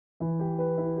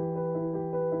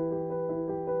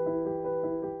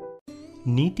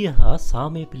නීතිය හා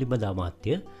සාමය පිළිබඳ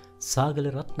අමාත්‍ය සාගල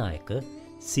රත්නායක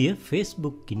සිය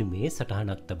ෆේස්බුක් ගිණුමේ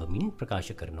සටහනක් තබමින්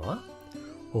ප්‍රකාශ කරනවා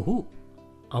ඔහු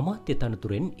අමාත්‍ය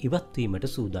තනතුරෙන් ඉවත්වීමට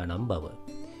සූදානම් බව.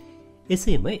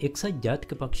 එසේම එක්සත්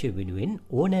ජාතික පක්ෂය වෙනුවෙන්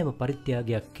ඕනෑම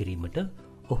පරිත්‍යාගයක් කිරීමට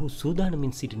ඔහු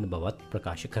සූදානමින් සිටින බවත්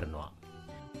ප්‍රකාශ කරනවා.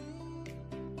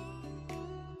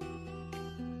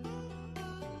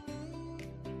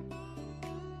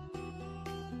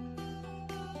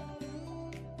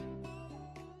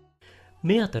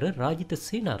 මේ අතර රාජිත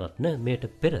සේනාරත්න මෙයට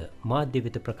පෙර මාධ්‍ය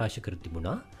වෙත ප්‍රකාශ කර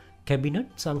තිබුණා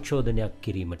කැබිනට් සංශෝධනයක්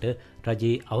කිරීමට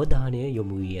රජයේ අවධානය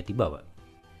යොමු වී ඇති බව.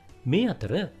 මේ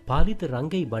අතර පාලිත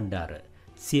රංගයි බණ්ඩාර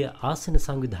සිය ආසන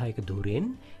සංවිධායක ධූරයෙන්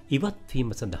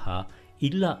ඉවත්වීම සඳහා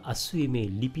ඉල්ලා අස්වීමේ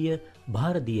ලිපිය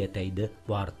භාර දී ඇතැයිද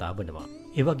වාර්තා වනවා.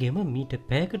 එවැගේම මීට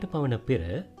පැයකට පමණ පෙර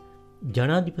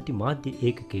ජනාධිපති මාධ්‍ය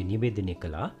ඒකකයේ නිවේදනය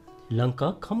කළා ලංකා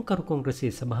කම්කරු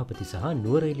කොංග්‍රසයේ සභාපති සහ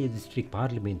නුවරඑළිය දිස්ත්‍රික්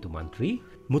පාර්ලිමේන්තු මන්ත්‍රී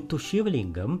මුත්තු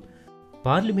ශිවලිංගම්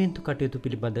පාර්ලිමේන්තු කටයුතු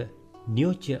පිළිබඳ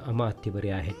නියෝජ්‍ය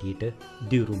අමාත්‍යවරයා හැටියට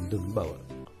දිවුරුම් දුන් බව.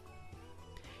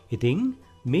 ඉතින්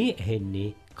මේ ඇහෙන්නේ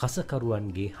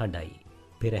කසකරුවන්ගේ හඬයි.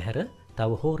 පෙරහැර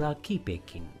තව හෝරා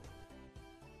කීපයකින්.